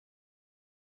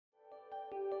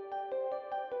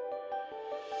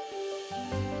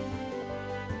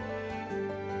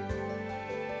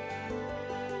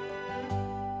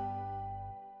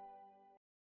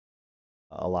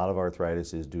lot of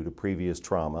arthritis is due to previous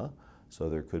trauma. So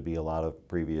there could be a lot of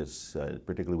previous,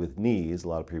 particularly with knees, a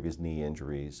lot of previous knee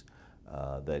injuries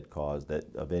that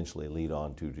eventually lead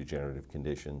on to degenerative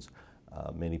conditions.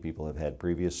 Many people have had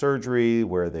previous surgery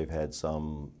where they've had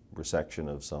some resection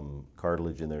of some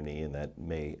cartilage in their knee, and that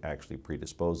may actually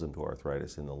predispose them to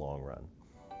arthritis in the long run.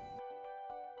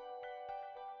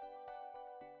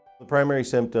 The primary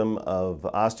symptom of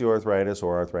osteoarthritis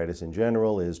or arthritis in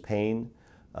general is pain,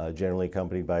 generally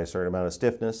accompanied by a certain amount of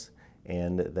stiffness,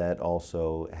 and that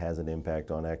also has an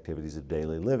impact on activities of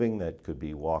daily living. That could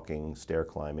be walking, stair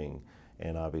climbing,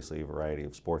 and obviously a variety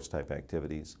of sports type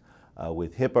activities.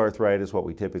 With hip arthritis, what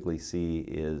we typically see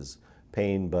is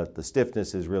pain, but the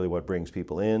stiffness is really what brings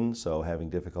people in, so having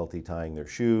difficulty tying their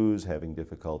shoes, having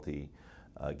difficulty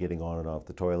getting on and off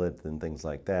the toilet and things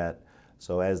like that.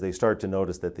 So as they start to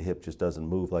notice that the hip just doesn't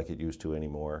move like it used to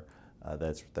anymore,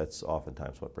 that's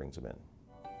oftentimes what brings them in.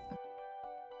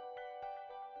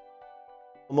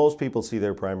 Most people see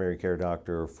their primary care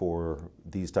doctor for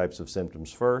these types of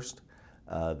symptoms first.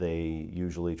 They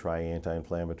usually try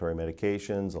anti-inflammatory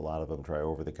medications. A lot of them try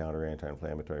over-the-counter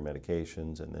anti-inflammatory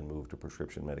medications and then move to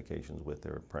prescription medications with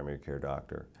their primary care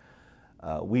doctor.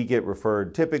 We get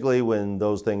referred typically when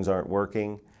those things aren't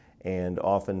working, and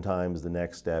oftentimes the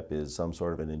next step is some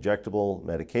sort of an injectable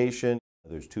medication.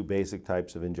 There's two basic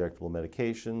types of injectable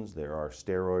medications. There are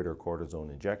steroid or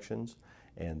cortisone injections,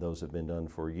 and those have been done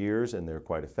for years and they're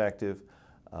quite effective.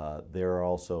 There are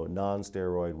also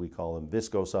non-steroid, we call them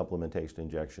viscosupplementation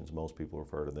injections. Most people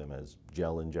refer to them as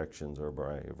gel injections or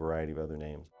a variety of other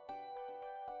names.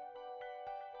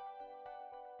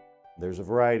 There's a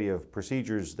variety of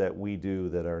procedures that we do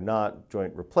that are not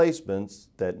joint replacements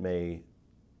that may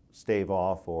stave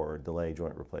off or delay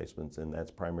joint replacements, and that's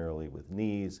primarily with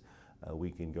knees. We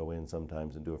can go in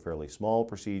sometimes and do a fairly small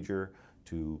procedure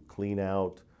to clean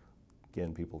out.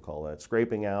 Again, people call that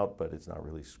scraping out, but it's not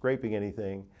really scraping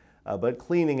anything. But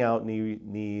cleaning out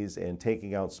knees and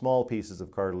taking out small pieces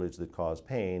of cartilage that cause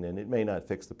pain, and it may not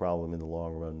fix the problem in the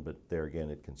long run, but there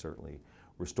again, it can certainly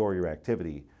restore your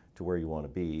activity to where you want to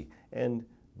be and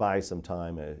buy some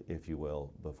time, if you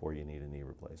will, before you need a knee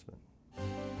replacement.